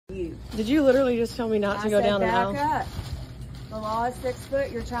You. Did you literally just tell me not to go down the aisle? Back up. The law is 6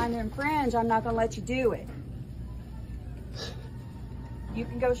 foot. You're trying to infringe. I'm not going to let you do it. You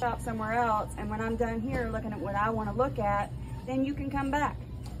can go shop somewhere else, and when I'm done here looking at what I want to look at, then you can come back.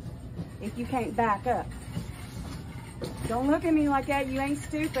 If you can't back up. Don't look at me like that. You ain't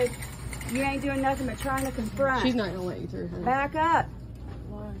stupid. You ain't doing nothing but trying to confront. She's not going to let you through her. Back up.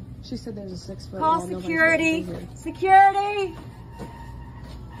 Why? She said there's a 6 foot Call wall. security. Security.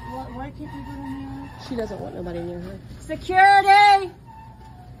 Why can't you go in there? She doesn't want nobody near her. Security.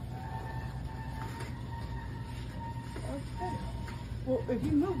 Well, if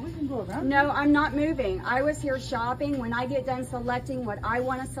you move, we can go around. No, I'm not moving. I was here shopping. When I get done selecting what I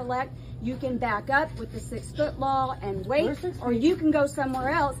want to select, you can back up with the 6 foot law and wait, or you can go somewhere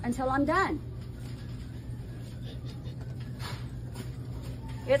else until I'm done.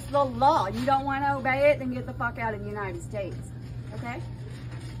 It's the law. You don't want to obey it, then get the fuck out of the United States. Okay?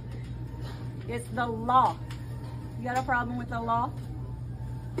 It's the law. You got a problem with the law?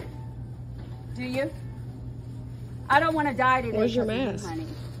 Do you? I don't want to die today. Where's your mask? Honey.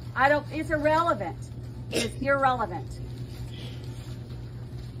 I don't. It's irrelevant. It's irrelevant.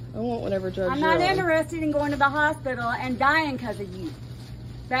 I want whatever drugs I'm you're not on. interested in going to the hospital and dying because of you.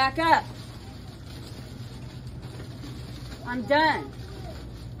 Back up. I'm done.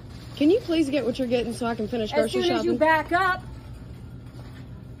 Can you please get what you're getting so I can finish grocery As soon as shopping? you back up.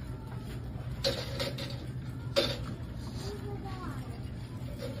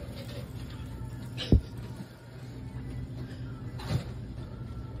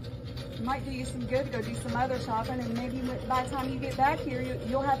 Might do you some good to go do some other shopping, and maybe by the time you get back here,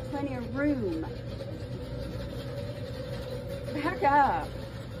 you'll have plenty of room. Back up.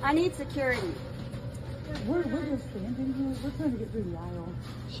 I need security. We're just standing here. We're trying to get through the aisle.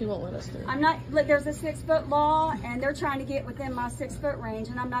 She won't let us through. I'm not, there's a 6 foot law, and they're trying to get within my 6 foot range,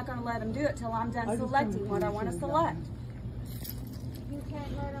 and I'm not going to let them do it till I'm done selecting what I want to select. You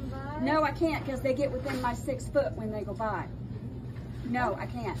can't let them by? No, I can't, because they get within my 6 foot when they go by. No, I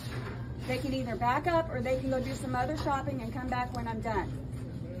can't. They can either back up, or they can go do some other shopping and come back when I'm done.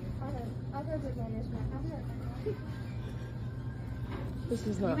 I'll go to the dentist now. I'll be right back. This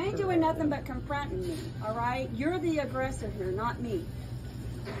is not You ain't for doing right nothing now. but confronting me, all right? You're the aggressor here, not me.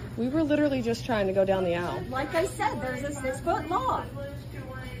 We were literally just trying to go down the aisle. Like I said, there's a 6 foot law.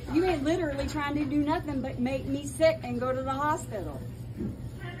 You ain't literally trying to do nothing but make me sick and go to the hospital.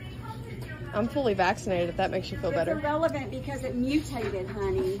 I'm fully vaccinated if that makes you feel better. It's irrelevant because it mutated,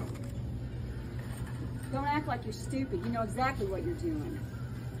 honey. Don't act like you're stupid. You know exactly what you're doing.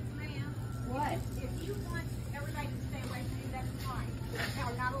 Ma'am, What? if you want everybody to stay away from you, that's fine. Now,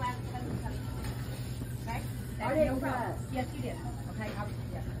 we're not allowed to touch each other. Okay? I That's didn't no problem. touch. Yes, you did. Okay,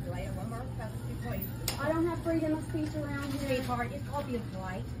 yes, do I have one more question, please? I don't have freedom of speech around here. Sweetheart, it's obvious,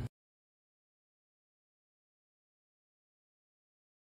 right?